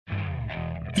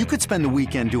You could spend the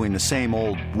weekend doing the same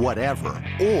old whatever,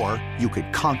 or you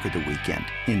could conquer the weekend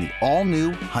in the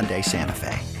all-new Hyundai Santa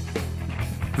Fe.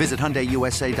 Visit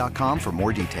HyundaiUSA.com for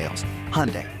more details.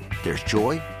 Hyundai, there's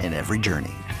joy in every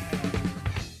journey.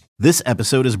 This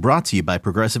episode is brought to you by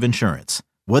Progressive Insurance.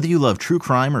 Whether you love true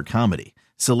crime or comedy,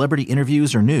 celebrity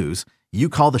interviews or news, you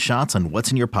call the shots on what's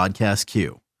in your podcast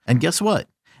queue. And guess what?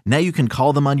 Now you can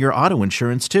call them on your auto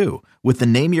insurance too with the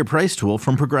Name Your Price tool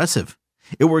from Progressive.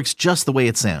 It works just the way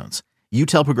it sounds. You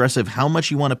tell Progressive how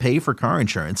much you want to pay for car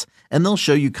insurance, and they'll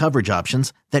show you coverage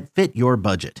options that fit your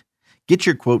budget. Get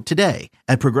your quote today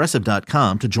at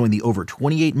Progressive.com to join the over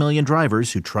 28 million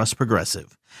drivers who trust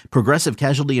Progressive. Progressive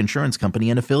Casualty Insurance Company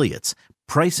and Affiliates.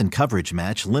 Price and coverage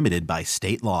match limited by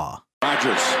state law.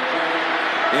 Rodgers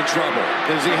in trouble.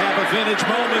 Does he have a vintage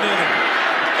moment in him?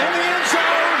 In the end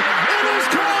zone, it is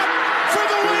caught for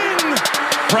the win!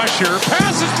 Pressure,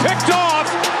 pass is picked off,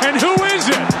 and who is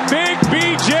it? Big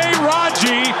B.J.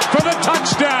 Raji for the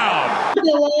touchdown.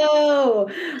 Hello,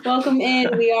 welcome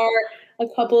in. We are a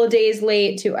couple of days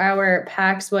late to our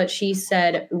Pax What She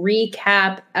Said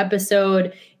recap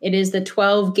episode. It is the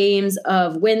 12 games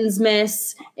of wins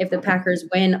miss. If the Packers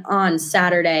win on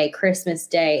Saturday, Christmas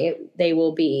Day, they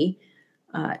will be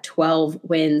 12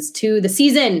 wins to the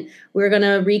season. We're going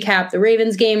to recap the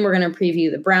Ravens game. We're going to preview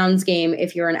the Browns game.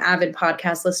 If you're an avid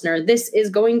podcast listener, this is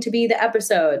going to be the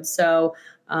episode. So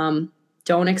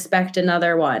don't expect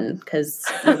another one because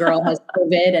the girl has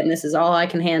COVID and this is all I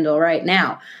can handle right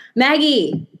now.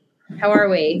 Maggie, how are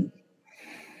we?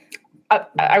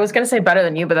 I was going to say better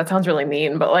than you, but that sounds really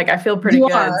mean. But I feel pretty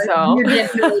good. So you're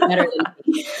definitely better than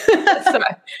me. So,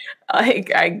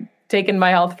 I taking my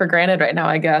health for granted right now,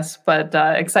 I guess. But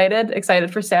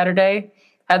excited for Saturday.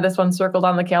 Had this one circled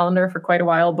on the calendar for quite a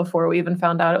while before we even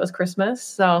found out it was Christmas.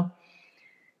 So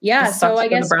yeah. So I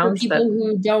guess for people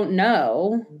who don't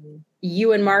know,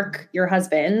 you and Mark, your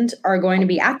husband, are going to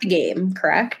be at the game,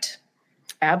 correct?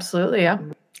 Absolutely. Yeah.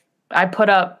 I put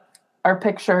up our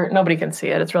picture. Nobody can see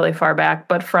it. It's really far back,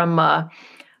 but from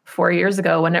 4 years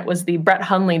ago when it was the Brett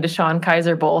Hundley DeShone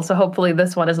Kizer Bowl. So hopefully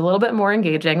this one is a little bit more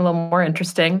engaging, a little more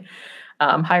interesting,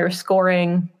 higher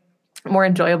scoring, more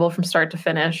enjoyable from start to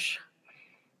finish.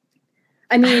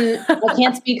 I mean, I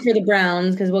can't speak for the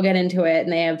Browns because we'll get into it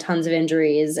and they have tons of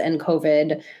injuries and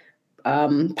COVID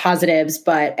positives,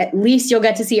 but at least you'll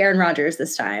get to see Aaron Rodgers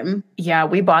this time. Yeah,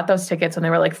 we bought those tickets when they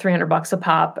were like $300 a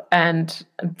pop, and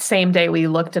same day we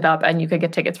looked it up and you could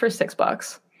get tickets for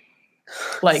 $6.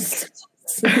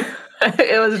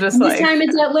 It was just this time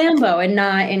it's at Lambeau and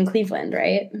not in Cleveland,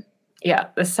 right? Yeah,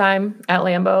 this time at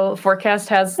Lambeau. Forecast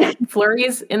has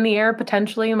flurries in the air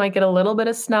potentially. Might get a little bit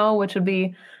of snow, which would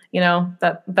be,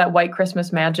 that white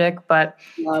Christmas magic. But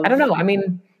I don't know. I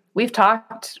mean, we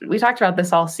talked about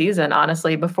this all season,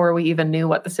 honestly, before we even knew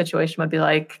what the situation would be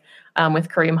like with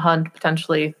Kareem Hunt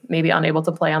potentially maybe unable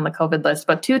to play on the COVID list.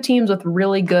 But two teams with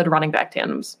really good running back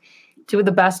tandems, two of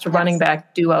the best running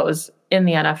back duos in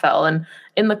the NFL. And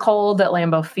in the cold at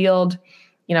Lambeau Field,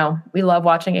 we love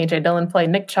watching A.J. Dillon play.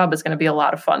 Nick Chubb is going to be a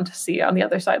lot of fun to see on the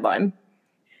other sideline.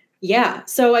 Yeah.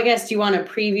 So I guess, do you want to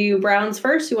preview Browns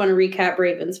first? Do you want to recap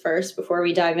Ravens first before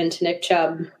we dive into Nick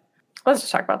Chubb? Let's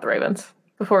just talk about the Ravens.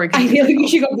 Before we I feel like you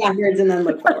should go backwards and then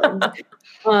look forward.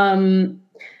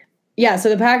 Yeah, so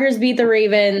the Packers beat the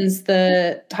Ravens,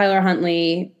 the Tyler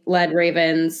Huntley-led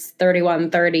Ravens,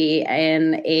 31-30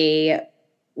 in a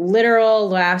literal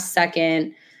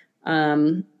last-second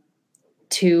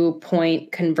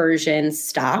 2-point conversion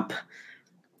stop.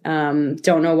 Don't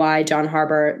know why John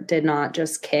Harbaugh did not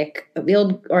just kick the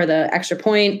field or the extra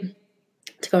point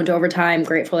to go into overtime.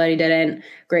 Grateful that he didn't.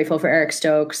 Grateful for Eric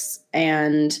Stokes.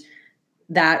 And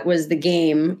that was the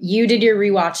game. You did your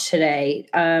rewatch today.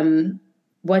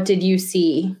 What did you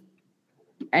see?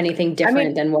 Anything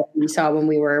different than what we saw when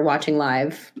we were watching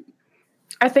live?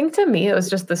 I think to me, it was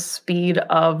just the speed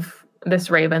of this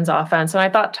Ravens offense. And I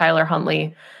thought Tyler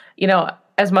Huntley,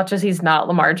 as much as he's not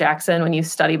Lamar Jackson, when you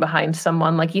study behind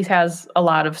someone, he has a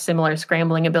lot of similar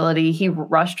scrambling ability. He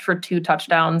rushed for 2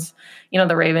 touchdowns.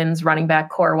 The Ravens running back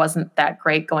core wasn't that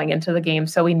great going into the game.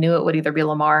 So we knew it would either be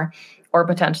Lamar or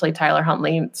potentially Tyler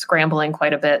Huntley scrambling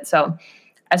quite a bit. So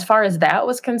as far as that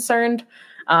was concerned,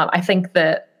 I think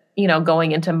that,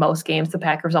 going into most games, the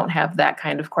Packers don't have that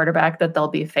kind of quarterback that they'll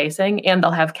be facing, and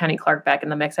they'll have Kenny Clark back in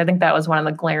the mix. I think that was one of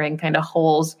the glaring kind of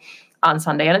holes on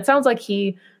Sunday. And it sounds like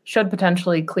he should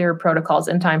potentially clear protocols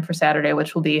in time for Saturday,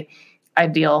 which will be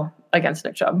ideal against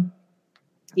Nick Chubb.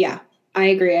 Yeah, I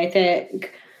agree. I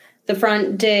think the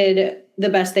front did the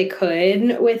best they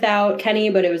could without Kenny,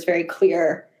 but it was very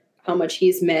clear how much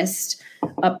he's missed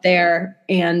up there.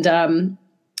 And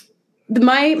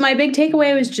My big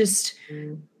takeaway was just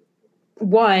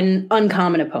one,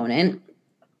 uncommon opponent.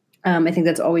 I think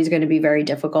that's always going to be very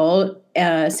difficult.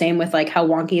 Same with like how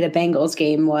wonky the Bengals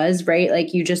game was, right?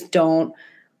 Like you just don't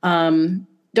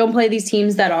play these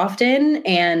teams that often,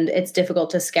 and it's difficult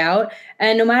to scout.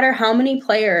 And no matter how many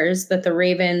players that the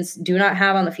Ravens do not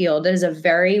have on the field, it is a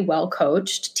very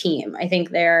well-coached team. I think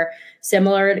they're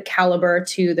similar caliber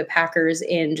to the Packers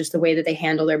in just the way that they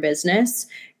handle their business.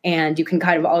 And you can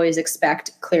kind of always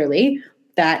expect clearly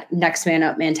that next man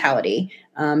up mentality.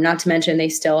 Not to mention they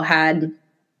still had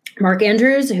Mark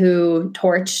Andrews, who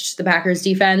torched the Packers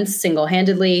defense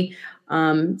single-handedly.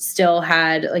 Still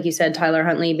had, like you said, Tyler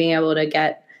Huntley being able to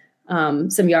get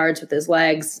some yards with his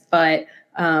legs. But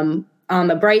on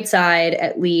the bright side,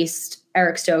 at least,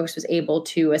 Eric Stokes was able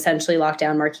to essentially lock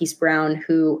down Marquise Brown,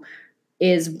 who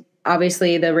is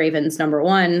obviously the Ravens' number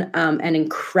one, an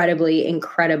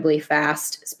incredibly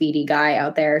fast, speedy guy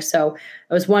out there. So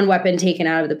it was one weapon taken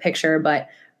out of the picture, but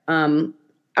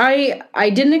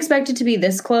I didn't expect it to be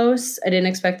this close. I didn't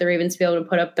expect the Ravens to be able to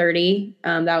put up 30.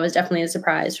 That was definitely a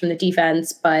surprise from the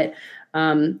defense, but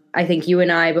I think you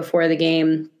and I before the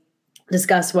game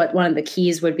discussed what one of the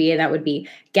keys would be, and that would be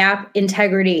gap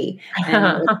integrity.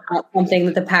 And it's not something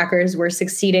that the Packers were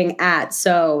succeeding at,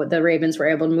 so the Ravens were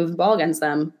able to move the ball against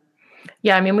them.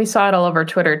 Yeah, I mean, we saw it all over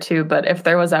Twitter too, but if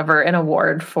there was ever an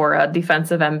award for a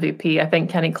defensive MVP, I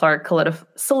think Kenny Clark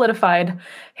solidified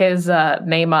his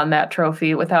name on that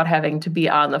trophy without having to be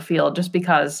on the field, just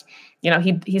because,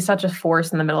 he's such a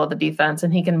force in the middle of the defense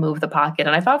and he can move the pocket.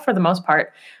 And I thought for the most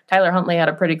part, Tyler Huntley had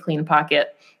a pretty clean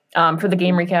pocket. For the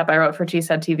game recap I wrote for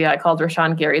Cheesehead TV, I called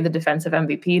Rashawn Gary the defensive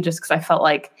MVP just because I felt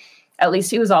like at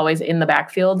least he was always in the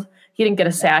backfield. He didn't get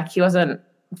a sack. He wasn't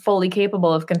fully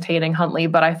capable of containing Huntley,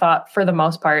 but I thought for the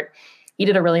most part, he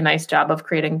did a really nice job of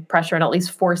creating pressure and at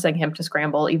least forcing him to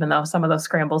scramble, even though some of those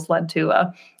scrambles led to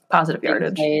positive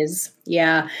yardage.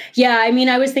 Yeah. I mean,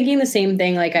 I was thinking the same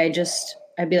thing. Like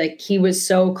I'd be like, he was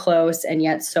so close and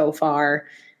yet so far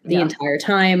the entire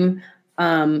time.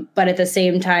 But at the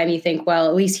same time, you think, well,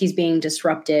 at least he's being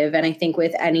disruptive. And I think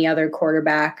with any other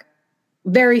quarterback,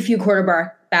 very few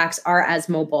quarterbacks are as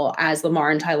mobile as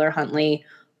Lamar and Tyler Huntley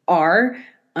are.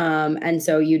 And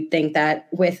so you'd think that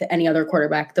with any other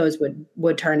quarterback, those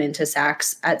would turn into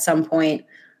sacks at some point.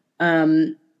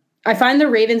 I find the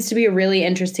Ravens to be a really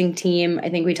interesting team. I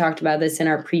think we talked about this in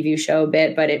our preview show a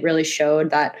bit, but it really showed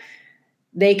that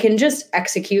they can just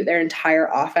execute their entire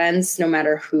offense no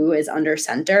matter who is under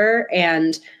center.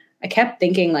 And I kept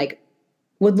thinking, like,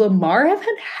 would Lamar have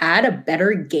had a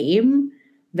better game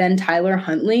than Tyler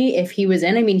Huntley if he was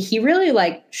in? I mean, he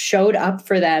really showed up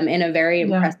for them in a very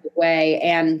impressive way.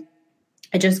 And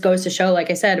it just goes to show, like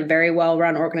I said, a very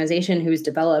well-run organization who's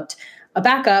developed a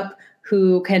backup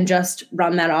who can just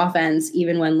run that offense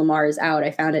even when Lamar is out.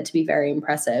 I found it to be very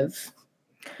impressive.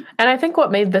 And I think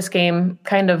what made this game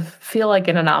kind of feel like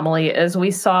an anomaly is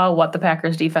we saw what the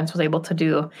Packers defense was able to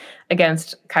do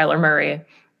against Kyler Murray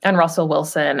and Russell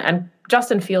Wilson and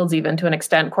Justin Fields, even to an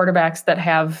extent, quarterbacks that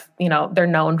have, they're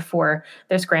known for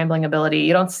their scrambling ability.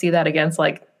 You don't see that against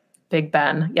Big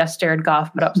Ben. Yes, Jared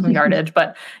Goff put up some yardage,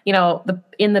 but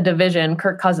in the division,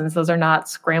 Kirk Cousins, those are not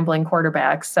scrambling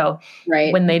quarterbacks. So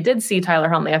when they did see Tyler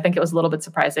Huntley, I think it was a little bit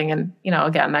surprising. And,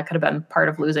 again, that could have been part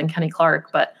of losing Kenny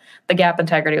Clark, but the gap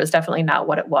integrity was definitely not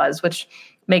what it was, which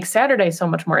makes Saturday so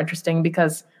much more interesting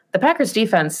because the Packers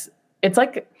defense, they've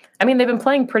been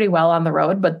playing pretty well on the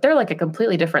road, but they're a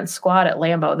completely different squad at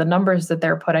Lambeau. The numbers that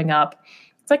they're putting up,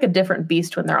 it's a different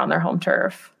beast when they're on their home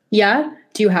turf. Yeah.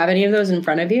 Do you have any of those in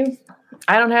front of you?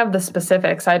 I don't have the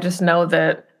specifics. I just know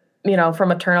that,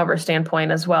 from a turnover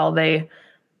standpoint as well, they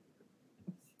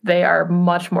are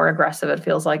much more aggressive, it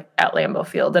feels like, at Lambeau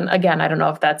Field. And again, I don't know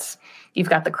if that's, you've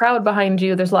got the crowd behind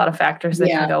you. There's a lot of factors that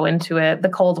can go into it. The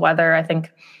cold weather, I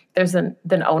think there's an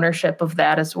ownership of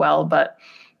that as well. But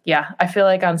yeah, I feel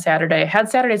like on Saturday, had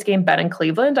Saturday's game been in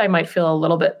Cleveland, I might feel a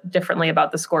little bit differently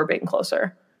about the score being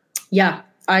closer. Yeah,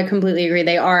 I completely agree.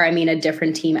 They are, a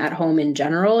different team at home in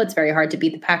general. It's very hard to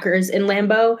beat the Packers in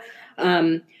Lambeau.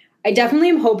 I definitely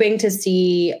am hoping to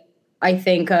see, I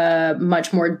think, a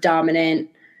much more dominant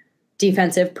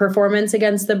defensive performance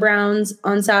against the Browns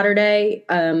on Saturday.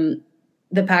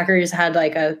 The Packers had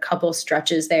a couple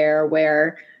stretches there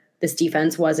where this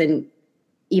defense wasn't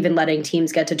even letting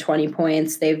teams get to 20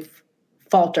 points. They've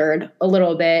faltered a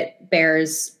little bit.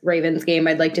 Bears-Ravens game,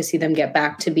 I'd like to see them get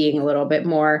back to being a little bit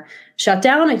more shut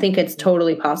down. I think it's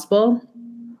totally possible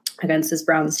against this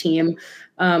Browns team.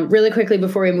 Really quickly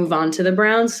before we move on to the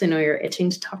Browns, I know you're itching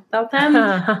to talk about them.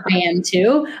 I am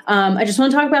too. I just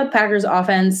want to talk about the Packers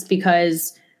offense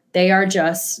because they are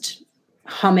just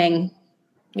humming.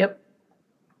 Yep.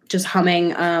 just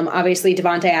humming. Obviously,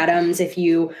 Davante Adams, if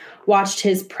you watched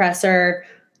his presser,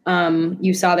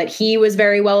 you saw that he was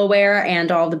very well aware,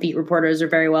 and all the beat reporters are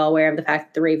very well aware of the fact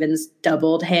that the Ravens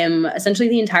doubled him essentially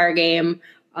the entire game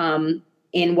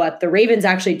in what the Ravens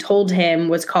actually told him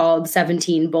was called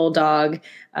 17 Bulldog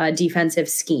defensive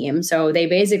scheme. So they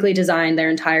basically designed their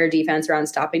entire defense around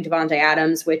stopping Davante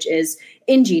Adams, which is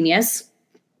ingenious.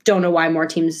 Don't know why more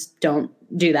teams don't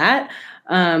do that.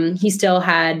 He still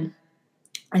had,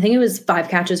 I think it was 5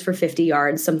 catches for 50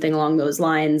 yards, something along those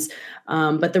lines.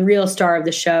 But the real star of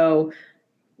the show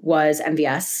was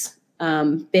MVS.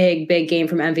 Big game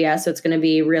from MVS. So it's going to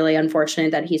be really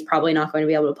unfortunate that he's probably not going to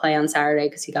be able to play on Saturday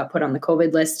because he got put on the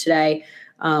COVID list today.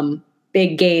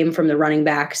 Big game from the running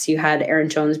backs. You had Aaron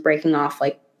Jones breaking off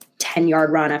like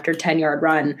 10-yard run after 10-yard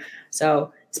run.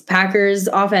 So it's Packers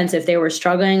offense, if they were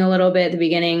struggling a little bit at the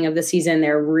beginning of the season,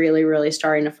 they're really, really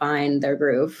starting to find their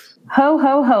groove. Ho,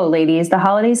 ho, ho, ladies. The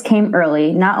holidays came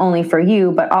early, not only for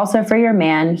you, but also for your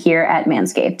man here at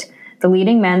Manscaped, the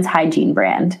leading men's hygiene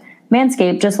brand.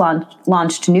 Manscaped just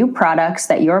launched new products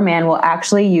that your man will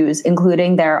actually use,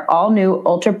 including their all-new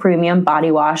Ultra Premium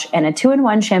Body Wash and a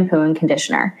 2-in-1 shampoo and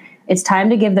conditioner. It's time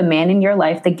to give the man in your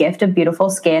life the gift of beautiful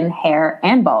skin, hair,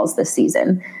 and balls this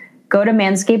season. Go to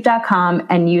manscaped.com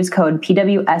and use code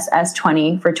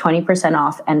PWSS20 for 20%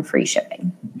 off and free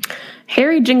shipping.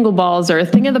 Hairy jingle balls are a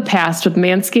thing of the past with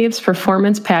Manscaped's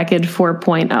Performance Package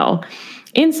 4.0.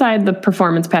 Inside the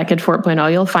Performance Package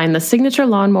 4.0, you'll find the Signature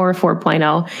Lawnmower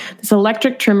 4.0. This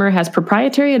electric trimmer has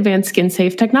proprietary advanced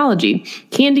skin-safe technology.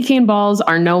 Candy cane balls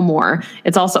are no more.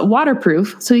 It's also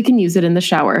waterproof, so you can use it in the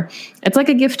shower. It's like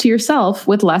a gift to yourself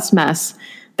with less mess.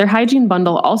 Their hygiene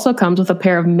bundle also comes with a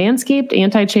pair of Manscaped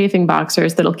anti-chafing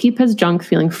boxers that'll keep his junk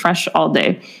feeling fresh all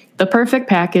day. The perfect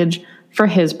package for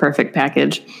his perfect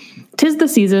package. 'Tis the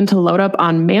season to load up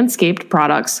on Manscaped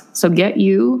products, so get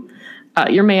you,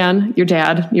 your man, your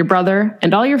dad, your brother,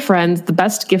 and all your friends the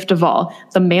best gift of all,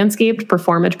 the Manscaped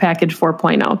Performance Package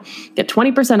 4.0. Get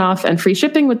 20% off and free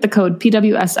shipping with the code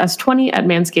PWSS20 at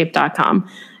manscaped.com.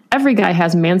 Every guy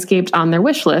has Manscaped on their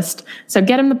wish list, so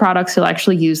get him the products he'll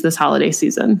actually use this holiday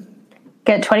season.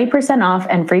 Get 20% off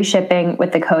and free shipping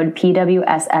with the code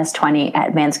PWSS20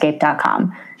 at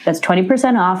manscaped.com. That's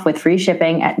 20% off with free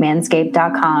shipping at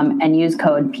manscaped.com and use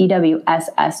code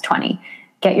PWSS20.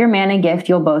 Get your man a gift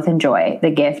you'll both enjoy,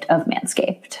 the gift of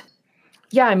Manscaped.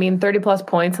 Yeah, I mean, 30-plus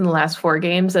points in the last 4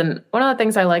 games. And one of the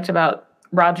things I liked about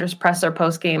Rodgers' presser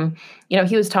post-game,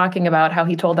 he was talking about how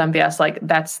he told MVS, like,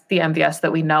 that's the MVS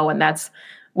that we know and that's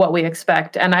what we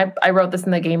expect. And I wrote this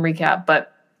in the game recap,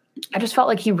 but I just felt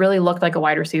like he really looked like a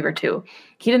wide receiver too.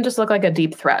 He didn't just look like a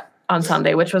deep threat on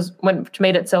Sunday, which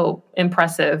made it so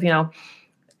impressive.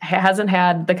 Hasn't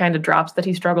had the kind of drops that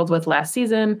he struggled with last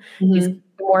season. Mm-hmm. He's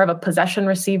more of a possession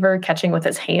receiver, catching with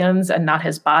his hands and not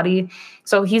his body.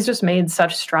 So he's just made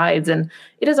such strides, and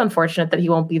it is unfortunate that he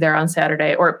won't be there on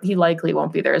Saturday, or he likely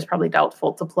won't be there. It's probably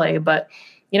doubtful to play. But,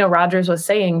 Rodgers was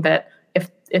saying that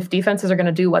if defenses are going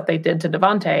to do what they did to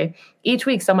Davante, each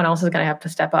week someone else is going to have to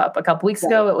step up. A couple weeks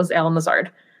ago, it was Allen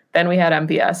Lazard. Then we had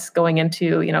MVS going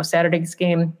into, Saturday's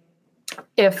game.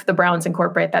 If the Browns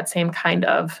incorporate that same kind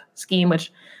of scheme,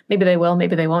 which maybe they will,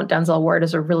 maybe they won't. Denzel Ward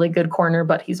is a really good corner,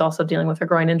 but he's also dealing with a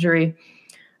groin injury.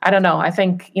 I don't know. I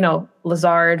think,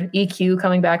 Lazard, EQ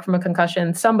coming back from a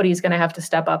concussion, somebody's going to have to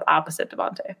step up opposite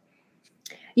Davante.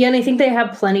 Yeah, and I think they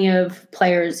have plenty of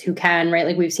players who can, right?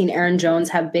 Like we've seen Aaron Jones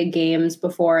have big games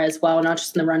before as well, not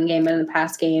just in the run game, but in the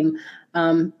pass game.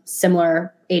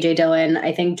 Similar A.J. Dillon.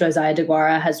 I think Josiah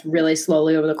DeGuara has really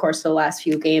slowly over the course of the last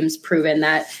few games proven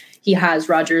that he has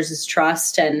Rodgers'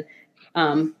 trust. And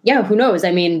who knows?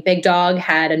 I mean, Big Dog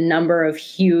had a number of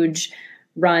huge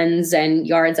runs and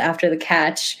yards after the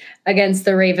catch against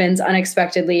the Ravens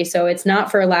unexpectedly. So it's not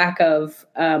for lack of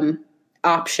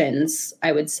options,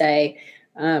 I would say.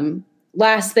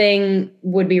 Last thing,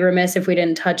 would be remiss if we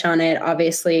didn't touch on it.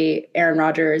 Obviously, Aaron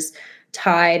Rodgers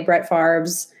tied Brett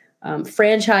Favre's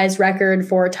franchise record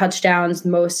for touchdowns,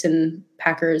 most in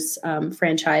Packers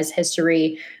franchise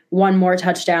history. One more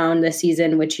touchdown this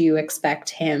season, which you expect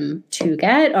him to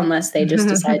get, unless they just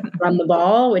decide to run the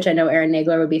ball, which I know Aaron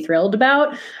Nagler would be thrilled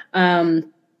about.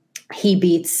 He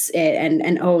beats it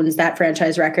and owns that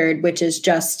franchise record, which is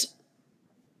just,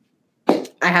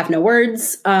 I have no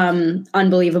words.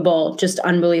 Unbelievable, just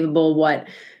unbelievable what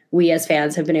we as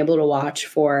fans have been able to watch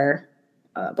for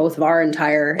both of our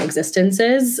entire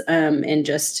existences and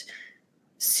just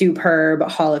superb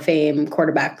Hall of Fame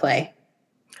quarterback play.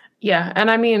 Yeah, and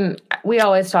I mean, we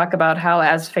always talk about how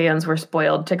as fans we're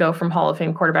spoiled to go from Hall of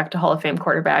Fame quarterback to Hall of Fame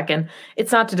quarterback, and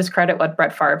it's not to discredit what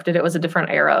Brett Favre did. It was a different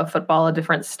era of football, a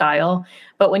different style.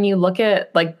 But when you look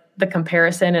at like the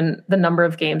comparison and the number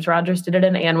of games Rodgers did it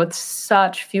in, and with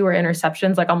such fewer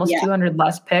interceptions, like almost 200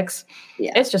 less picks.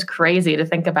 Yeah. It's just crazy to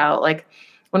think about. Like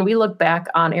when we look back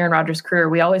on Aaron Rodgers' career,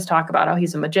 we always talk about how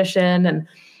he's a magician and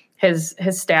his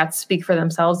stats speak for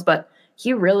themselves, but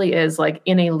he really is like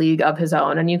in a league of his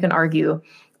own. And you can argue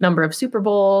number of Super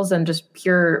Bowls and just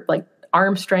pure like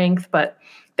arm strength, but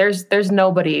there's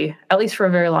nobody, at least for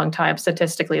a very long time,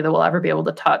 statistically, that will ever be able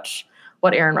to touch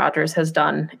what Aaron Rodgers has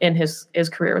done in his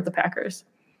career with the Packers.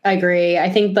 I agree. I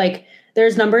think like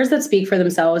there's numbers that speak for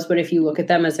themselves, but if you look at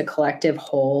them as a collective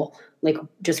whole, like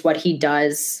just what he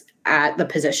does at the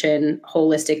position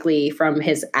holistically, from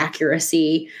his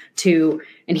accuracy to,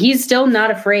 and he's still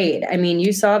not afraid. I mean,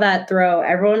 you saw that throw,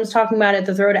 everyone was talking about it,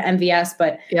 the throw to MVS,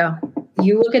 but yeah,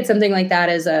 you look at something like that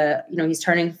as he's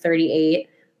turning 38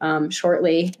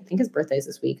 shortly. I think his birthday's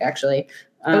this week, actually.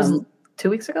 It was 2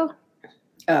 weeks ago.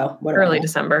 Oh, what early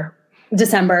December.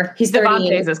 He's 38.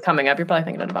 Devontae's is coming up. You're probably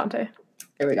thinking of Devontae.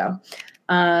 There we go.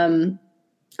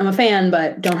 I'm a fan,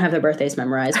 but don't have their birthdays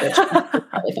memorized, which is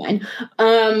probably fine.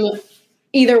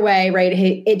 Either way, right?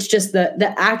 It's just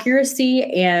the accuracy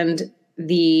and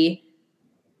the,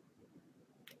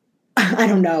 I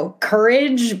don't know,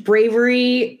 courage,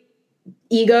 bravery,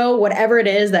 ego, whatever it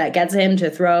is that gets him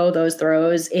to throw those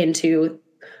throws into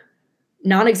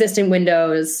non-existent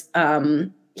windows.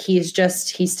 He's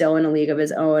still in a league of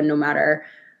his own, no matter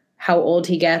how old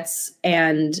he gets.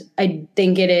 And I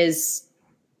think it's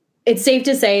safe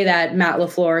to say that Matt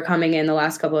LaFleur coming in the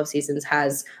last couple of seasons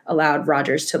has allowed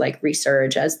Rodgers to like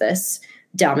resurge as this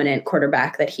dominant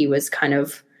quarterback that he was kind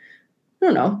of, I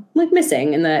don't know, like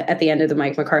missing at the end of the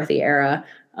Mike McCarthy era.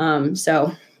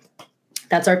 So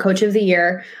that's our coach of the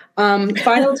year.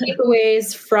 Final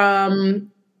takeaways from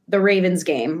the Ravens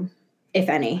game, if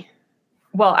any.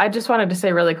 Well, I just wanted to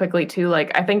say really quickly too,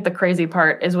 like, I think the crazy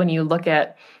part is when you look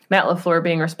at Matt LaFleur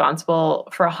being responsible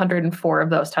for 104 of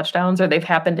those touchdowns, or they've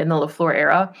happened in the LaFleur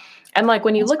era. And like,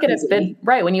 when you look at it,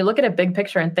 when you look at a big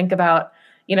picture and think about,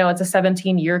 it's a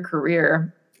 17-year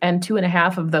career, and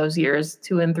 2.5 of those years,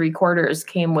 2 3/4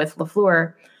 came with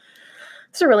LaFleur.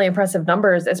 These are really impressive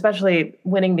numbers, especially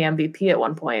winning the MVP at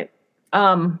one point.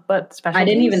 But I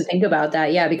didn't even think about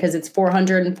that. Yeah, because it's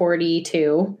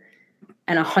 442.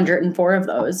 And 104 of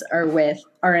those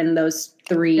are in those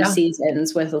 3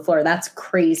 seasons with LaFleur. That's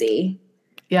crazy.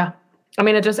 Yeah. I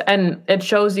mean, it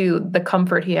shows you the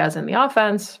comfort he has in the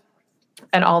offense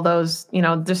and all those,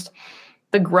 just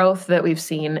the growth that we've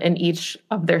seen in each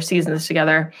of their seasons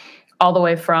together, all the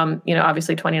way from,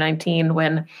 obviously 2019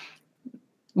 when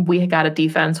we got a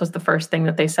defense was the first thing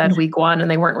that they said week 1, and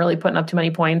they weren't really putting up too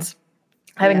many points,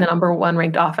 having the number 1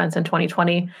 ranked offense in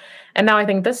 2020. And now I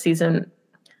think this season,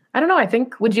 I don't know.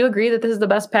 Would you agree that this is the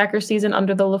best Packers season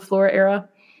under the LaFleur era?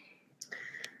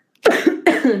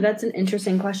 That's an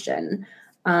interesting question.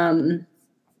 They're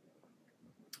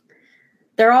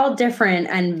all different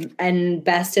and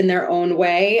best in their own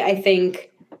way. I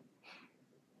think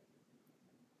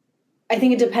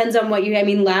it depends on what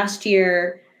last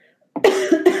year,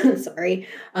 sorry.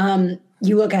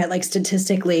 You look at like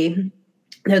statistically,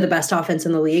 they're the best offense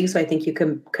in the league. So I think you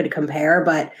could compare,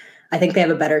 but I think they have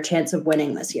a better chance of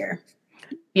winning this year.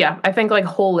 Yeah, I think like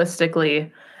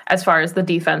holistically, as far as the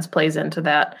defense plays into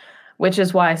that, which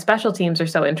is why special teams are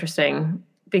so interesting,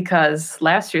 because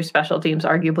last year's special teams,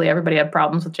 arguably everybody had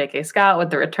problems with J.K. Scott,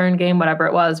 with the return game, whatever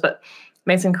it was. But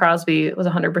Mason Crosby was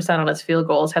 100% on his field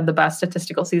goals, had the best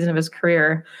statistical season of his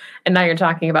career. And now you're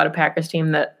talking about a Packers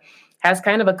team that has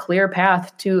kind of a clear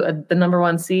path to the number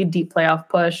 1 seed, deep playoff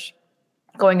push,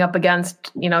 going up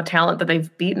against, talent that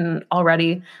they've beaten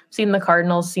already, seen the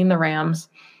Cardinals, seen the Rams,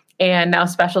 and now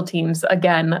special teams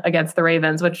again against the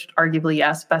Ravens, which arguably,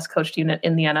 yes, best coached unit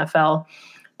in the NFL,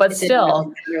 but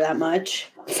still that much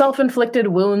self-inflicted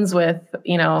wounds with,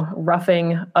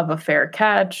 roughing of a fair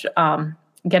catch,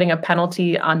 getting a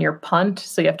penalty on your punt.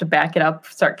 So you have to back it up,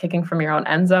 start kicking from your own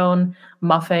end zone,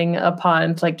 muffing a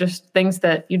punt, like just things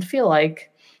that you'd feel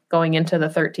like going into the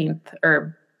 13th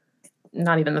or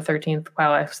not even the 13th.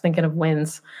 Wow, I was thinking of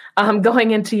wins.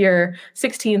 Going into your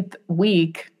 16th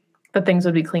week, that things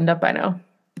would be cleaned up by now.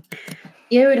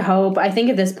 You would hope. I think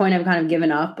at this point I've kind of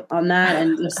given up on that,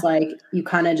 and just like you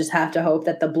kind of just have to hope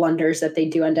that the blunders that they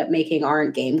do end up making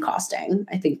aren't game costing.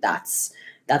 I think that's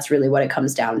really what it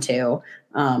comes down to.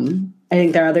 I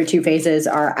think their other 2 phases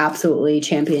are absolutely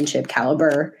championship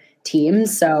caliber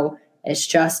teams. So it's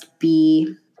just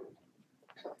be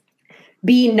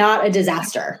not a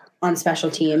disaster on special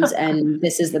teams, and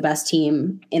this is the best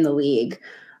team in the league.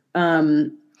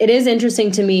 It is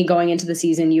interesting to me going into the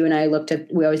season. You and I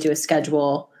we always do a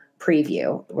schedule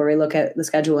preview where we look at the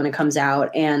schedule when it comes out,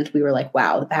 and we were like,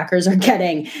 wow, the Packers are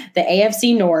getting the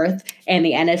AFC North and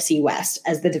the NFC West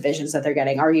as the divisions that they're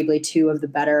getting, arguably two of the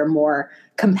better, more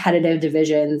competitive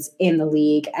divisions in the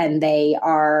league, and they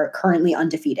are currently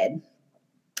undefeated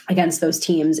against those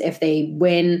teams. If they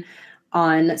win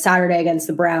on Saturday against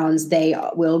the Browns, they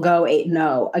will go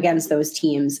 8-0 against those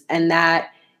teams, and that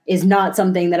is not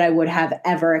something that I would have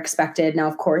ever expected. Now,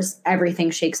 of course, everything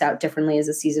shakes out differently as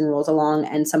the season rolls along,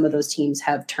 and some of those teams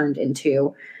have turned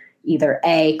into either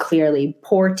A, clearly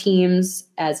poor teams,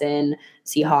 as in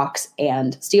Seahawks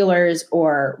and Steelers,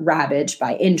 or ravaged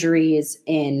by injuries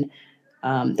in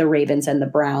the Ravens and the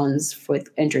Browns with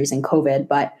injuries and COVID,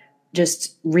 but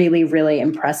just really, really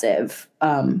impressive.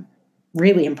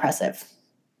 Really impressive.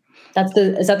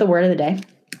 Is that the word of the day?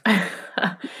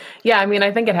 Yeah, I mean,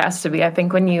 I think it has to be. I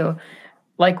think when you,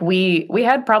 like, we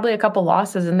had probably a couple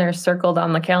losses in there circled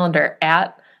on the calendar.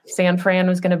 At San Fran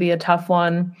was going to be a tough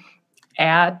one.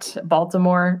 At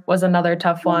Baltimore was another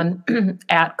tough one.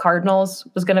 At Cardinals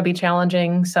was going to be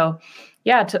challenging. So,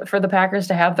 yeah, for the Packers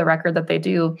to have the record that they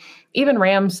do, even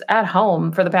Rams at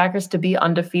home, for the Packers to be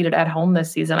undefeated at home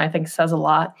this season, I think says a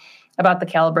lot about the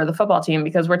caliber of the football team,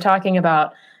 because we're talking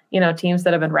about, teams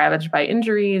that have been ravaged by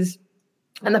injuries.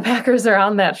 And the Packers are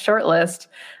on that short list.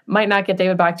 Might not get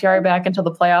David Bakhtiari back until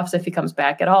the playoffs if he comes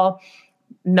back at all.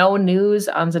 No news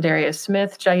on Zadarius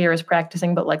Smith. Jair is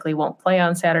practicing, but likely won't play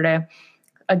on Saturday.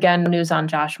 Again, no news on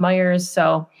Josh Myers.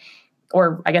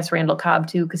 Or I guess Randall Cobb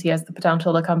too, because he has the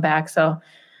potential to come back. So,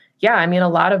 yeah, I mean, a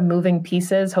lot of moving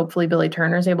pieces. Hopefully Billy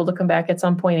Turner is able to come back at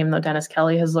some point, even though Dennis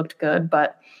Kelly has looked good.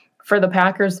 But for the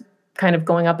Packers, kind of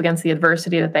going up against the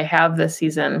adversity that they have this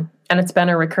season, and it's been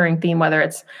a recurring theme, whether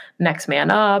it's next man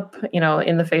up,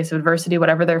 in the face of adversity,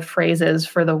 whatever their phrase is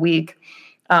for the week,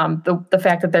 the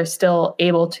fact that they're still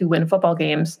able to win football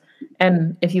games.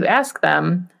 And if you ask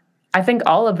them, I think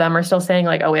all of them are still saying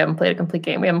like, oh, we haven't played a complete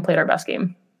game. We haven't played our best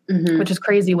game, which is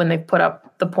crazy when they've put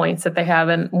up the points that they have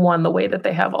and won the way that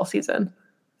they have all season.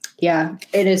 Yeah,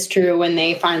 it is true. When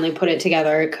they finally put it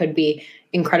together, it could be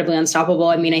incredibly unstoppable.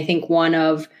 I mean, I think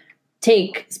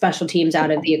take special teams out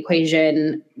of the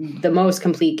equation, the most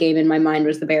complete game in my mind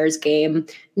was the Bears game.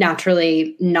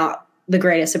 Naturally, not the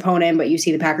greatest opponent, but you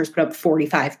see the Packers put up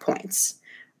 45 points,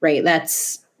 right?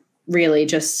 That's really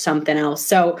just something else.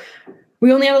 So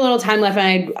we only have a little time left,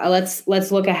 and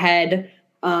let's look ahead.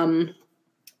 The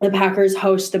Packers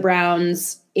host the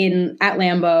Browns at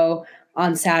Lambeau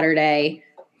on Saturday.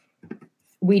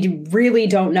 We really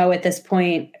don't know at this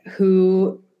point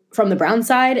who from the Brown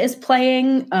side is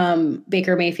playing.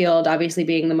 Baker Mayfield, obviously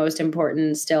being the most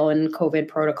important still in COVID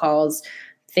protocols,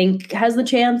 think has the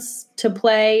chance to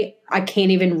play. I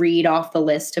can't even read off the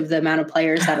list of the amount of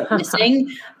players that are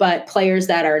missing, but players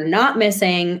that are not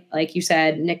missing, like you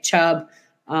said, Nick Chubb,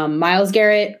 Myles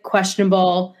Garrett,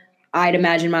 questionable. I'd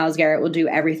imagine Myles Garrett will do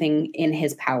everything in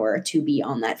his power to be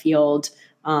on that field.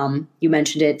 You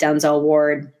mentioned it, Denzel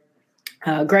Ward.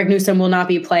 Greg Newsome will not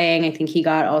be playing. I think he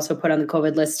got also put on the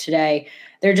COVID list today.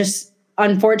 They're just,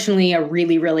 unfortunately, a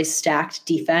really, really stacked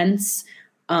defense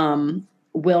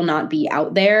will not be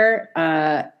out there.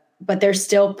 But there's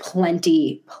still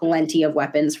plenty of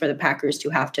weapons for the Packers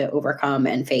to have to overcome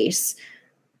and face.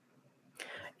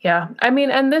 Yeah, I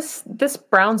mean, and this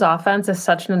Browns offense is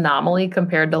such an anomaly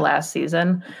compared to last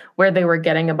season, where they were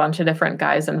getting a bunch of different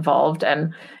guys involved.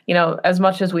 And, as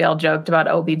much as we all joked about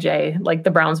OBJ, like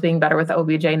the Browns being better with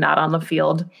OBJ not on the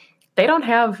field, they don't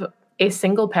have a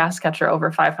single pass catcher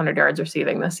over 500 yards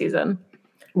receiving this season.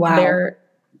 Wow.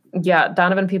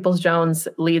 Donovan Peoples-Jones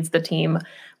leads the team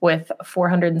with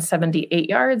 478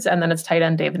 yards, and then it's tight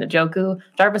end David Njoku.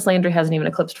 Jarvis Landry hasn't even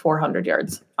eclipsed 400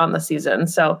 yards on the season.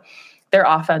 So their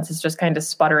offense is just kind of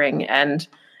sputtering. And,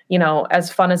 as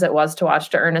fun as it was to watch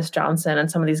Ernest Johnson and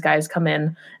some of these guys come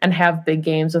in and have big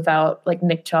games without like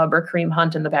Nick Chubb or Kareem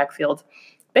Hunt in the backfield,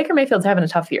 Baker Mayfield's having a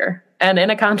tough year. And in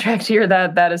a contract year,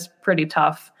 that is pretty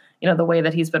tough, the way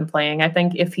that he's been playing. I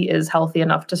think if he is healthy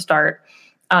enough to start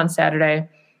on Saturday,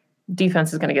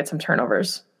 defense is going to get some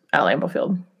turnovers at Lambeau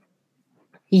Field.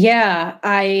 Yeah,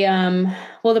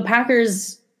 the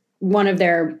Packers, one of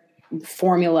their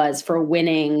formulas for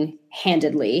winning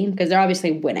handedly, because they're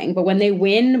obviously winning, but when they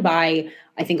win by,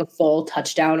 I think, a full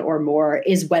touchdown or more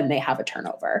is when they have a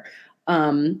turnover.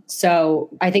 So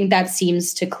I think that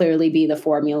seems to clearly be the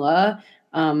formula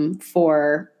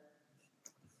for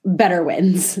better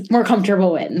wins, more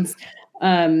comfortable wins.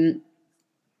 I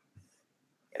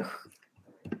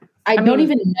don't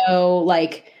even know,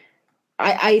 like,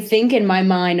 I think in my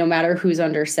mind, no matter who's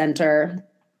under center,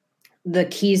 the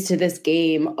keys to this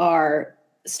game are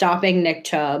stopping Nick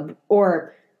Chubb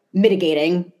or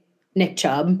mitigating Nick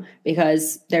Chubb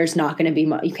because there's not going to be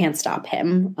you can't stop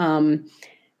him,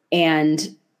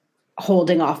 and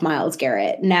holding off Myles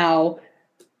Garrett. Now,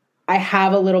 I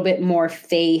have a little bit more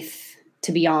faith,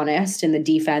 to be honest, in the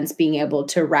defense being able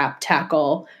to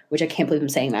tackle, which I can't believe I'm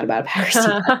saying that about a Packers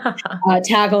team,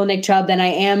 tackle Nick Chubb than I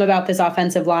am about this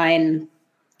offensive line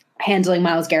handling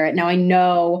Myles Garrett. Now, I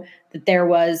know that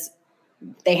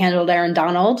they handled Aaron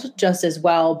Donald just as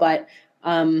well, but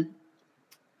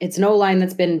it's an O-line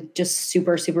that's been just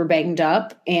super, super banged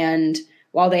up. And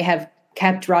while they have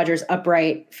kept Rodgers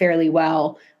upright fairly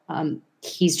well,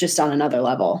 he's just on another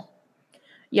level.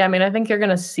 Yeah, I mean, I think you're going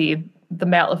to see the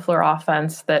Matt LaFleur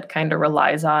offense that kind of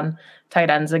relies on tight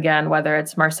ends again, whether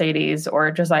it's Mercedes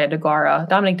or Josiah DeGuara.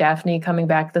 Dominic Daphne coming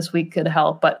back this week could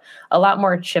help, but a lot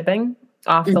more chipping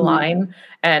off the line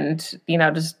and,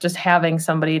 just having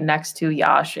somebody next to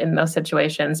Yash in those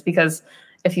situations, because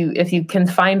if you can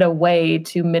find a way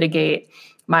to mitigate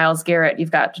Myles Garrett,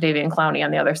 you've got Jadeveon Clowney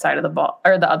on the other side of the ball,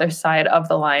 or the other side of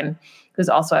the line, who's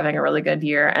also having a really good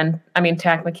year. And I mean,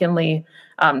 Takk McKinley,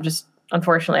 just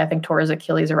unfortunately, I think tore his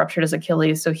Achilles or ruptured his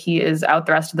Achilles, so he is out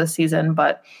the rest of the season.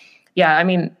 But yeah, I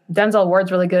mean, Denzel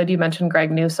Ward's really good. You mentioned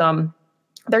Greg Newsome.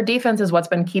 Their defense is what's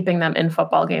been keeping them in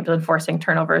football games and forcing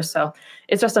turnovers. So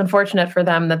it's just unfortunate for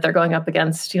them that they're going up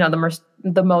against,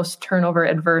 the most turnover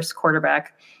adverse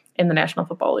quarterback in the National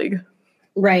Football League.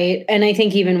 Right. And I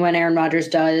think even when Aaron Rodgers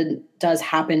does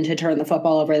happen to turn the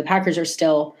football over, the Packers are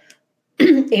still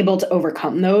able to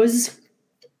overcome those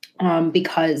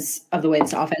because of the way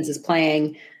this offense is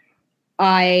playing.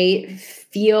 I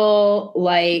feel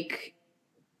like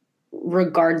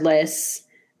regardless,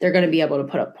 they're going to be able to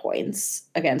put up points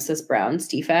against this Browns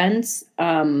defense.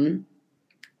 I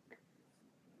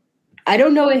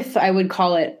don't know if I would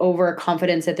call it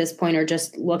overconfidence at this point or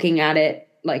just looking at it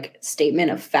like statement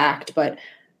of fact, but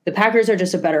the Packers are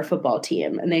just a better football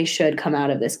team and they should come out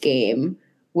of this game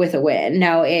with a win.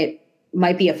 Now, it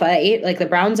might be a fight. Like, the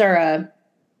Browns are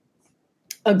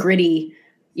a gritty,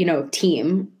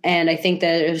 team. And I think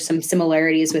that there's some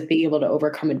similarities with being able to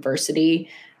overcome adversity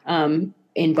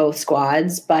in both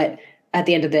squads. But at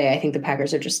the end of the day, I think the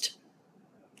Packers they're just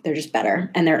better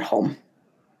and they're at home.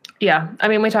 Yeah. I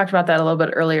mean, we talked about that a little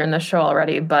bit earlier in the show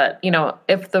already, but,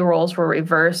 if the roles were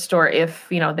reversed or if,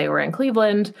 they were in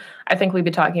Cleveland, I think we'd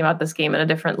be talking about this game in a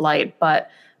different light. But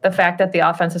the fact that the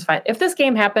offense is fine, if this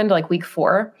game happened like week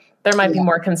 4, there might be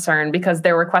more concern because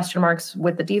there were question marks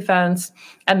with the defense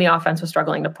and the offense was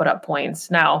struggling to put up points.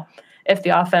 Now, if the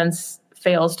offense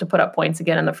fails to put up points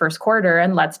again in the first quarter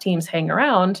and lets teams hang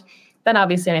around, then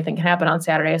obviously anything can happen on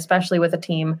Saturday, especially with a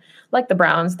team like the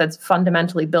Browns that's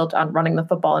fundamentally built on running the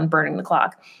football and burning the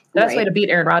clock. The best way to beat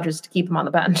Aaron Rodgers is to keep him on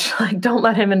the bench. Like, don't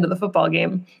let him into the football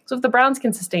game. So if the Browns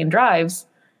can sustain drives,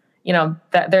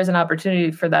 that there's an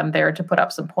opportunity for them there to put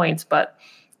up some points. But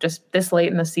just this late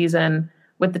in the season,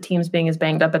 with the teams being as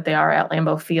banged up as they are at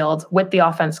Lambeau Field, with the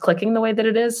offense clicking the way that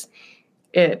it is,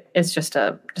 it's just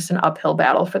an uphill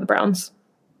battle for the Browns.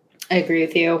 I agree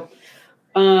with you.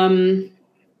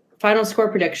 Final score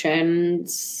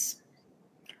predictions.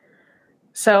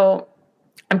 So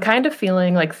I'm kind of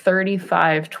feeling like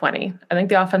 35-20. I think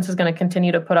the offense is going to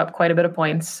continue to put up quite a bit of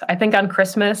points. I think on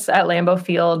Christmas at Lambeau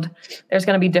Field, there's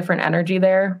going to be different energy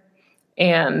there.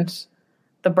 And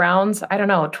the Browns, I don't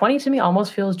know, 20 to me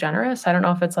almost feels generous. I don't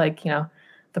know if it's like,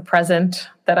 the present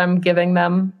that I'm giving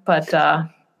them, but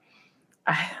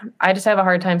I just have a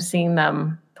hard time seeing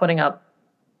them putting up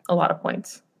a lot of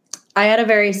points. I had a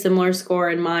very similar score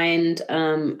in mind.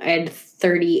 I had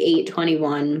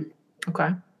 38-21. Okay.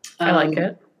 I like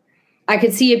it. I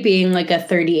could see it being like a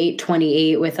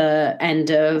 38-28 with a end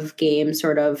of game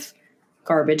sort of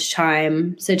garbage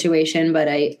time situation, but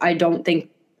I don't think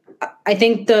 – I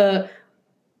think the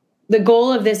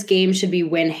goal of this game should be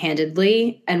win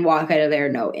handedly and walk out of there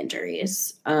no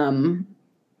injuries.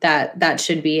 That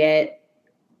should be it.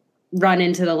 Run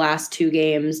into the last 2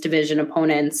 games, division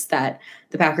opponents that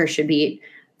the Packers should beat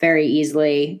very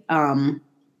easily.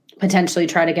 Potentially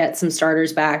try to get some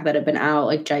starters back that have been out,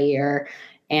 like Jair,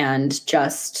 and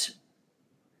just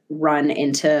run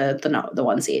into the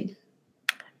 1 seed.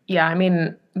 Yeah, I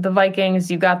mean, the Vikings,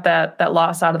 you got that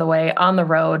loss out of the way on the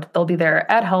road. They'll be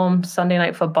there at home, Sunday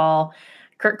Night Football.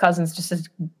 Kirk Cousins just is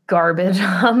garbage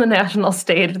on the national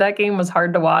stage. That game was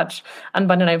hard to watch on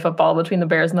Monday Night Football between the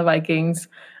Bears and the Vikings.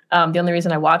 The only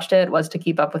reason I watched it was to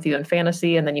keep up with you in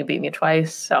fantasy, and then you beat me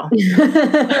twice. So,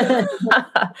 but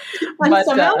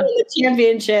somehow win the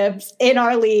championships in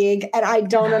our league, and I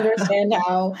don't understand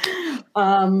how.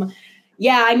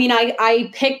 Yeah, I mean,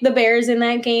 I picked the Bears in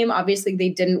that game. Obviously, they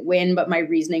didn't win, but my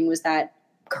reasoning was that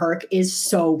Kirk is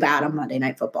so bad on Monday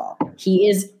Night Football. He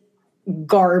is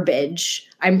garbage.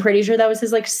 I'm pretty sure that was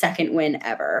his like second win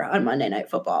ever on Monday Night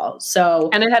Football. So,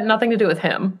 and it had nothing to do with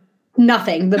him.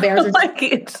 Nothing. The Bears are like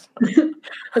the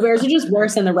Bears are just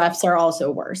worse, and the refs are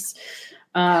also worse.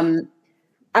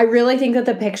 I really think that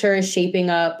the picture is shaping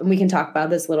up, and we can talk about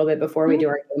this a little bit before we do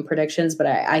our game predictions, but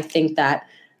I think that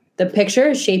the picture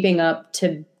is shaping up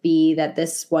to be that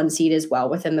this 1 seed is well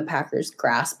within the Packers'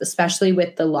 grasp, especially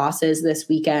with the losses this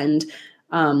weekend.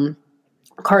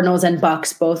 Cardinals and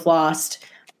Bucks both lost,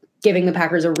 giving the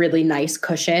Packers a really nice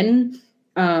cushion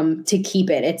to keep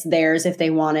it. It's theirs if they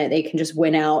want it. They can just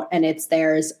win out, and it's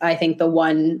theirs. I think the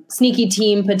one sneaky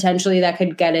team potentially that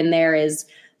could get in there is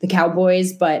the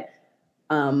Cowboys, but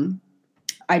I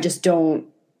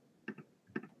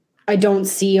don't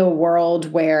see a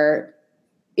world where,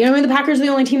 the Packers are the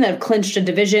only team that have clinched a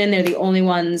division. They're the only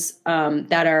ones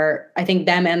that are, I think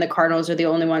them and the Cardinals are the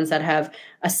only ones that have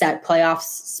a set playoff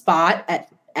spot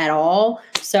at all.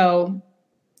 So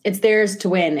it's theirs to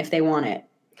win if they want it.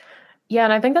 Yeah,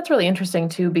 and I think that's really interesting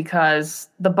too, because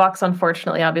the Bucks,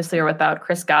 unfortunately, obviously are without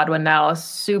Chris Godwin now, a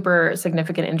super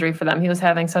significant injury for them. He was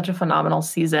having such a phenomenal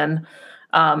season.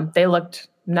 They looked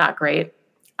not great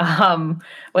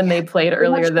when they played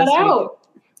earlier this week.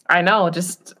 I know,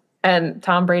 and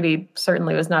Tom Brady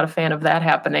certainly was not a fan of that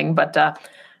happening, but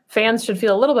fans should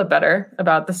feel a little bit better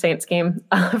about the Saints game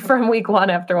from week 1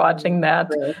 after watching that.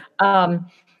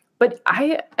 But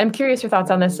I am curious your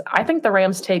thoughts on this. I think the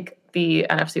Rams take the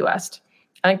NFC West.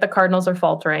 I think the Cardinals are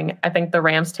faltering. I think the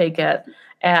Rams take it.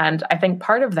 And I think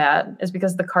part of that is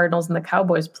because the Cardinals and the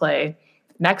Cowboys play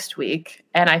next week.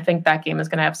 And I think that game is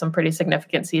going to have some pretty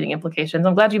significant seeding implications.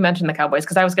 I'm glad you mentioned the Cowboys,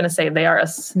 because I was going to say they are a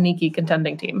sneaky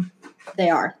contending team. They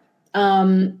are.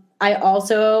 I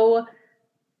also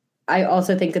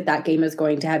think that game is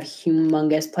going to have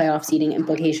humongous playoff seeding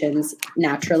implications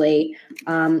naturally.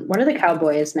 What are the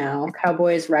Cowboys now?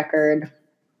 Cowboys record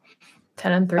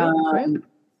 10-3, right?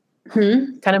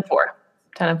 10-4.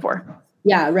 10-4.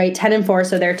 Yeah, right. 10-4.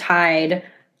 So they're tied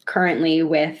currently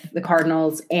with the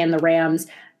Cardinals and the Rams.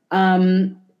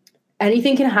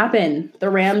 Anything can happen. The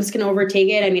Rams can overtake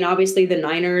it. I mean, obviously the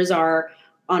Niners are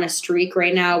on a streak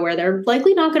right now where they're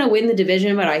likely not going to win the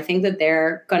division, but I think that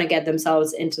they're going to get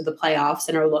themselves into the playoffs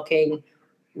and are looking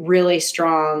really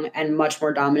strong and much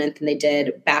more dominant than they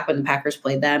did back when the Packers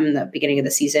played them in the beginning of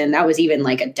the season. That was even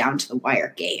like a down to the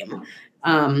wire game.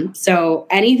 So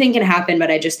anything can happen,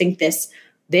 but I just think this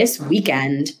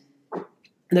weekend,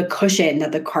 the cushion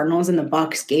that the Cardinals and the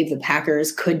Bucks gave the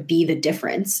Packers could be the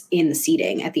difference in the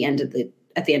seeding at the end of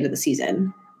the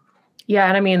season. Yeah,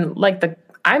 and I mean,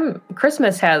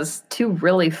 Christmas has 2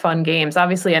 really fun games.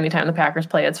 Obviously, anytime the Packers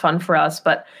play, it's fun for us.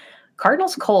 But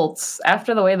Cardinals-Colts,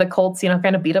 after the way the Colts,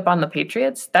 kind of beat up on the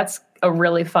Patriots, that's a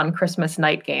really fun Christmas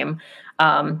night game.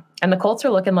 And the Colts are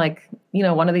looking like,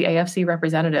 one of the AFC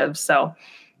representatives. So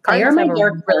Cardinals have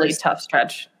a really tough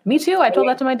stretch. Me too. I told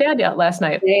that to my dad last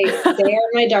night. They are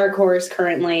my dark horse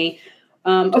currently.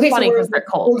 Okay,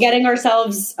 so we're getting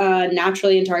ourselves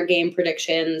naturally into our game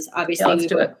predictions. Obviously, let's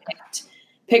do it.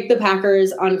 Pick the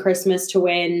Packers on Christmas to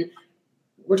win.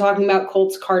 We're talking about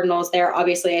Colts Cardinals there.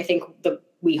 Obviously, I think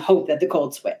we hope that the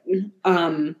Colts win.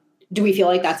 Do we feel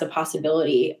like that's a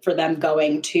possibility for them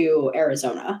going to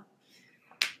Arizona?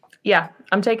 Yeah,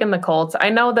 I'm taking the Colts. I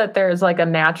know that there's like a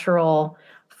natural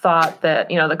thought that,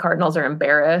 the Cardinals are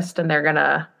embarrassed and they're going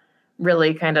to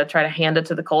really kind of try to hand it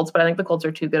to the Colts. But I think the Colts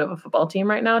are too good of a football team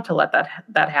right now to let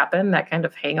that happen, that kind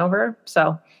of hangover.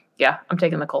 So, yeah, I'm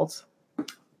taking the Colts.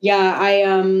 Yeah, I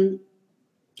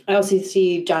also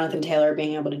see Jonathan Taylor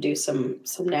being able to do some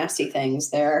nasty things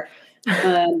there.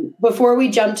 Before we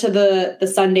jump to the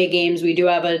Sunday games, we do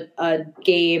have a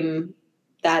game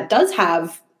that does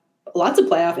have lots of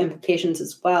playoff implications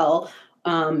as well.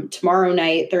 Tomorrow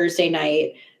night, Thursday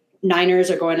night, Niners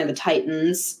are going to the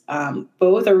Titans.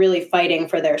 Both are really fighting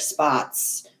for their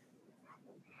spots.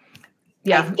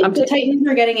 Yeah, I think the Titans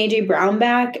are getting A.J. Brown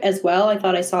back as well. I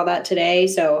thought I saw that today.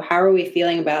 So how are we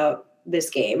feeling about this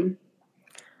game?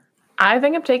 I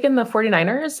think I'm taking the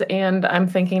 49ers, and I'm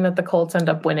thinking that the Colts end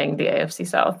up winning the AFC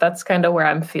South. That's kind of where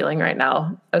I'm feeling right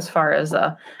now as far as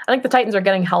I think the Titans are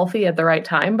getting healthy at the right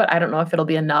time, but I don't know if it'll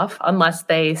be enough unless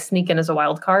they sneak in as a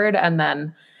wild card and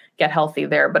then get healthy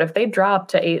there. But if they drop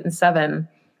to 8-7,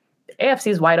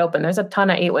 AFC is wide open. There's a ton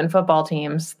of 8-win football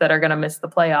teams that are going to miss the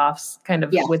playoffs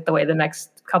with the way the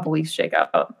next couple weeks shake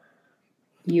out.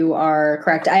 You are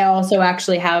correct. I also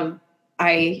actually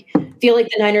I feel like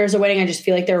the Niners are winning. I just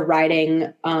feel like they're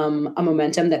riding a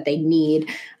momentum that they need.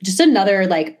 Just another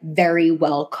very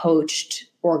well coached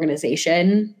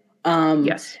organization.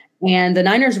 Yes. And the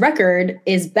Niners record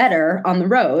is better on the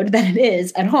road than it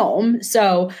is at home.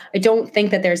 So I don't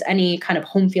think that there's any kind of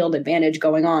home field advantage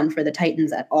going on for the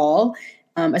Titans at all,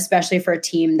 especially for a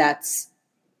team that's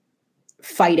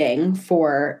fighting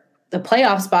for the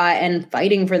playoff spot and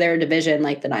fighting for their division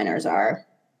like the Niners are.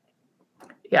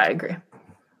 Yeah, I agree.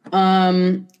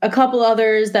 A couple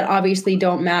others that obviously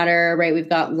don't matter, right? We've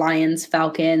got Lions,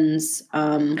 Falcons.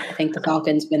 I think the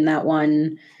Falcons win that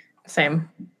one. Same.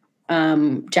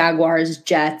 Jaguars,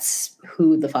 Jets,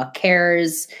 who the fuck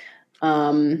cares?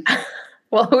 Well,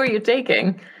 who are you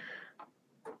taking?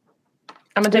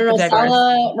 I'm going to take the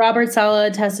Jaguars. Robert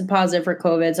Saleh tested positive for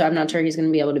COVID, so I'm not sure he's going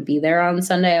to be able to be there on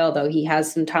Sunday, although he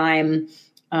has some time.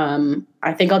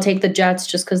 I think I'll take the Jets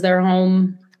just because they're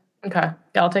home. Okay.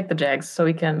 Yeah, I'll take the Jags so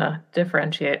we can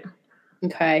differentiate.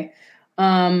 Okay.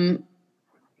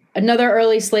 Another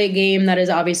early slate game that is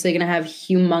obviously going to have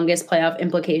humongous playoff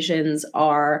implications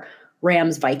are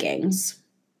Rams-Vikings.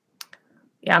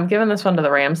 Yeah, I'm giving this one to the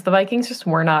Rams. The Vikings just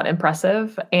were not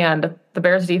impressive, and the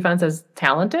Bears defense is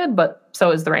talented, but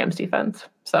so is the Rams defense.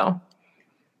 So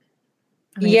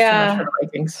I think it's too much for the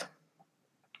Vikings.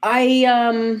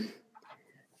 I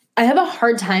have a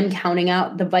hard time counting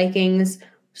out the Vikings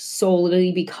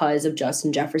solely because of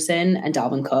Justin Jefferson and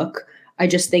Dalvin Cook. I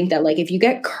just think that, like, if you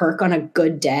get Kirk on a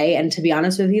good day, and to be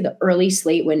honest with you, the early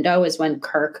slate window is when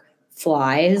Kirk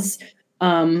flies.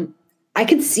 I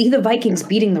could see the Vikings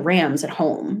beating the Rams at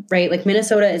home, right? Like,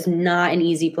 Minnesota is not an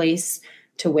easy place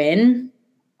to win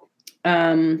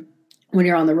when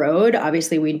you're on the road.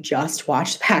 Obviously, we just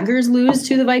watched the Packers lose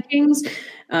to the Vikings.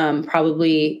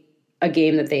 Probably a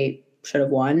game that they should have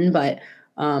won, but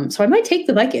so I might take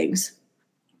the Vikings.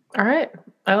 All right.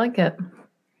 I like it.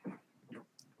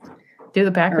 Do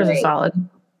the Packers a solid.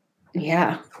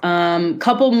 Yeah.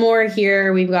 Couple more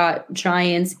here. We've got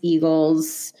Giants,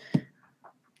 Eagles.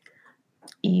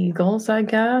 Eagles, I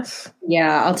guess.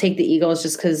 Yeah, I'll take the Eagles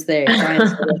just because the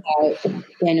Giants are without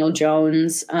Daniel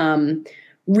Jones.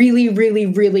 Really, really,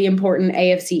 really important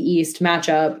AFC East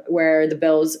matchup where the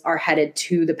Bills are headed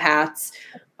to the Pats.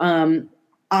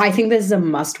 I think this is a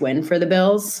must win for the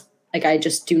Bills. Like, I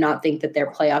just do not think that their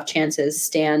playoff chances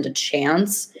stand a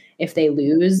chance if they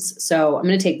lose. So I'm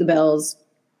going to take the Bills.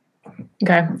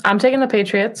 Okay. I'm taking the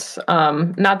Patriots.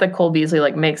 Not that Cole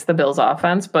Beasley makes the Bills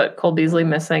offense, but Cole Beasley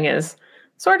missing is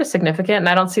sort of significant. And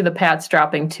I don't see the Pats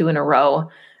dropping 2 in a row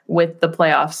with the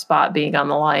playoff spot being on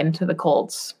the line to the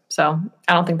Colts. So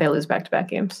I don't think they lose back-to-back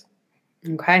games.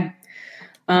 Okay.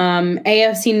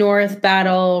 AFC North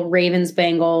battle, Ravens,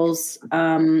 Bengals.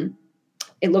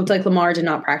 It looked like Lamar did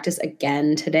not practice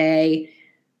again today.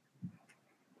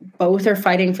 Both are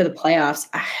fighting for the playoffs.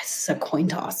 It's a coin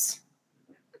toss.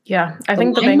 Yeah, I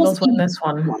think the Bengals win this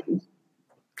one.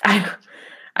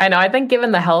 I know. I think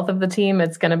given the health of the team,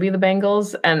 it's going to be the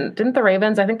Bengals. And didn't the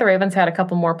Ravens? I think the Ravens had a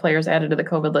couple more players added to the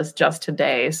COVID list just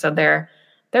today. So they're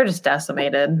just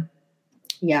decimated.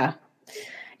 Yeah.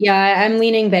 Yeah, I'm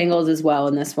leaning Bengals as well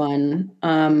in this one.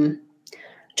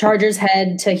 Chargers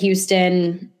head to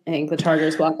Houston. I think the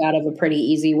Chargers walk out of a pretty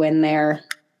easy win there.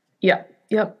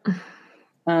 Yep.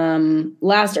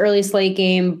 Last early slate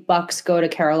game, Bucks go to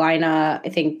Carolina. I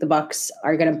think the Bucks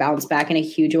are going to bounce back in a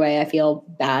huge way. I feel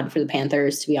bad for the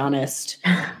Panthers, to be honest.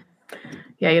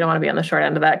 Yeah, you don't want to be on the short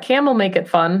end of that. Cam will make it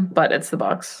fun, but it's the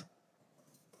Bucks.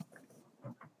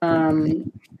 All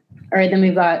right, then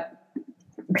we've got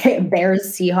Bears,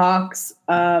 Seahawks.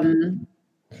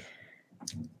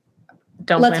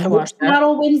 Let's hope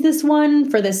Seattle wins this one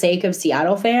for the sake of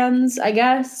Seattle fans, I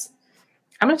guess.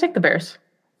 I'm going to take the Bears.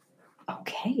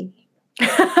 Okay.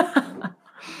 I'm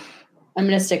going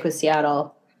to stick with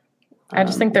Seattle. I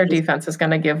just think their defense is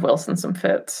going to give Wilson some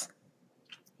fits.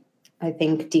 I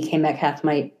think DK Metcalf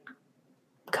might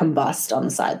combust on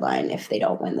the sideline if they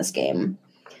don't win this game.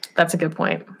 That's a good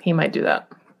point. He might do that.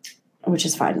 Which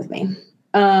is fine with me.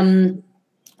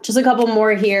 Just a couple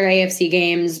more here. AFC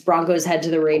games. Broncos head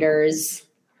to the Raiders.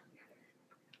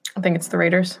 I think it's the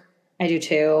Raiders. I do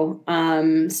too.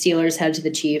 Steelers head to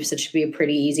the Chiefs. It should be a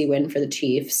pretty easy win for the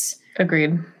Chiefs.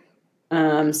 Agreed.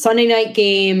 Sunday night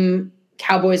game,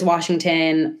 Cowboys,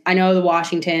 Washington. I know the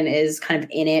Washington is kind of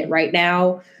in it right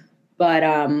now, but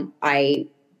I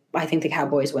think the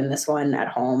Cowboys win this one at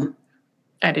home.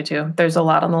 I do too. There's a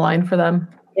lot on the line for them.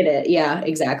 It is. Yeah,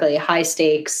 exactly. High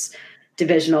stakes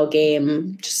divisional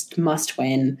game, just must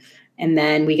win. And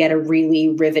then we get a really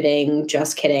riveting,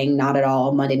 just kidding, not at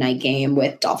all, Monday night game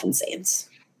with Dolphins Saints.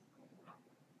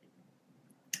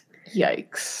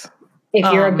 Yikes.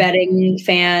 If you're a betting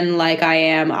fan like I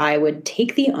am, I would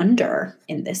take the under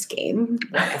in this game,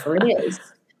 whatever it is.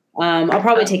 I'll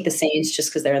probably take the Saints just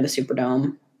because they're in the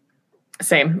Superdome.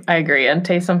 Same. I agree. And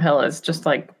Taysom Hill is just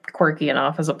like quirky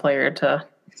enough as a player to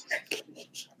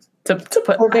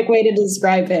put. Perfect way to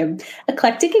describe him.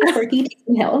 Eclectic and quirky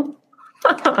Taysom Hill.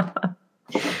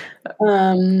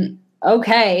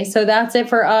 Okay, so that's it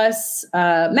for us.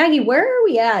 Maggie, where are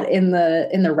we at in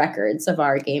the records of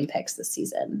our game picks this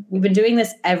season? We've been doing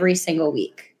this every single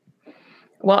week.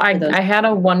 Well, I had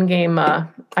a one game.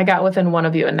 I got within one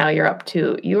of you, and now you're up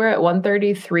two. You were at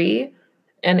 133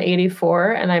 and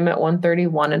 84, and I'm at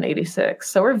 131 and 86.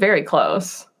 So we're very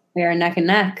close. We are neck and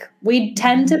neck. We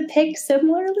tend to pick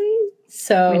similarly.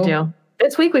 So we do.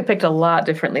 This week we picked a lot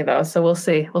differently, though. So we'll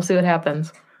see. We'll see what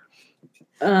happens.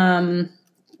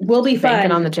 Will be fun.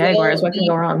 Banking on the Jaguars. What can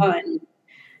go wrong? Fun.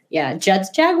 Yeah, Jets,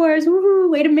 Jaguars. Woohoo!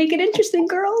 Way to make it interesting,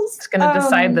 girls. It's going to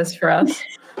decide this for us.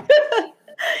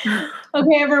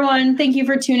 Okay, everyone. Thank you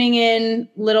for tuning in.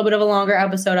 A little bit of a longer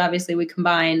episode. Obviously, we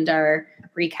combined our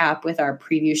recap with our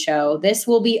preview show. This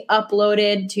will be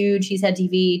uploaded to Cheesehead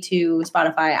TV, to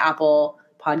Spotify, Apple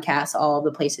Podcasts, all of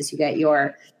the places you get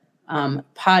your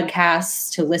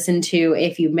podcasts to listen to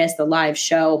if you missed the live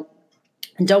show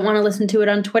and don't want to listen to it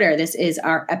on Twitter. This is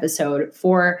our episode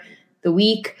for the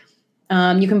week.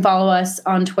 You can follow us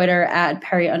on Twitter at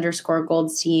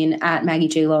Perry_Goldstein, at Maggie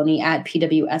J. Loney, at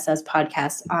PWSS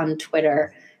Podcast on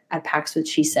Twitter, at Pax What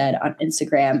She Said on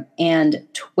Instagram and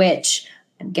Twitch.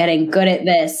 I'm getting good at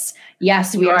this.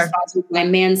 Yes, we are sponsored by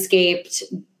Manscaped.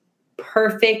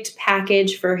 Perfect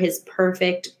package for his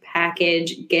perfect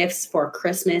package gifts for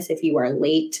Christmas if you are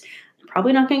late.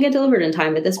 Probably not going to get delivered in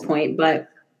time at this point, but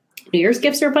New Year's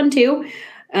gifts are fun too.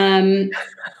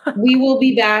 We will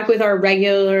be back with our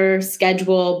regular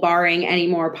schedule, barring any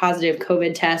more positive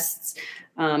COVID tests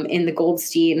in the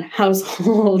Goldstein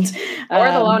household.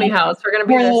 Or the Loney house. We're going to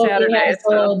be there Saturday.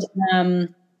 So.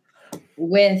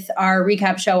 With our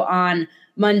recap show on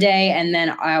Monday and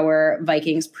then our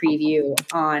Vikings preview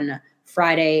on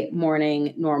Friday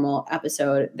morning, normal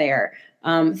episode there.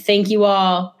 Thank you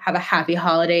all. Have a happy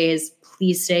holidays.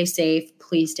 Please stay safe.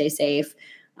 Please stay safe.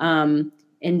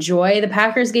 Enjoy the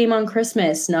Packers game on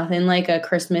Christmas. Nothing like a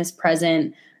Christmas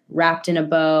present wrapped in a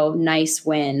bow. Nice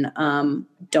win.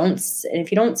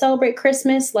 If you don't celebrate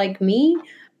Christmas like me,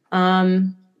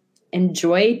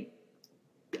 enjoy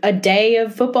a day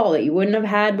of football that you wouldn't have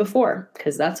had before,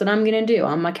 because that's what I'm going to do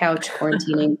on my couch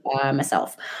quarantining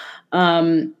myself.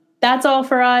 That's all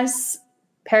for us.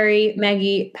 Perry,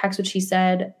 Maggie, Pax What She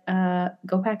Said.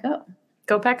 Go Pack Go.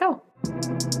 Go Pack Go.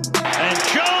 And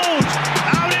Jones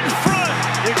out in front.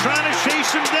 They're trying to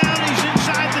chase him down. He's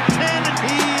inside the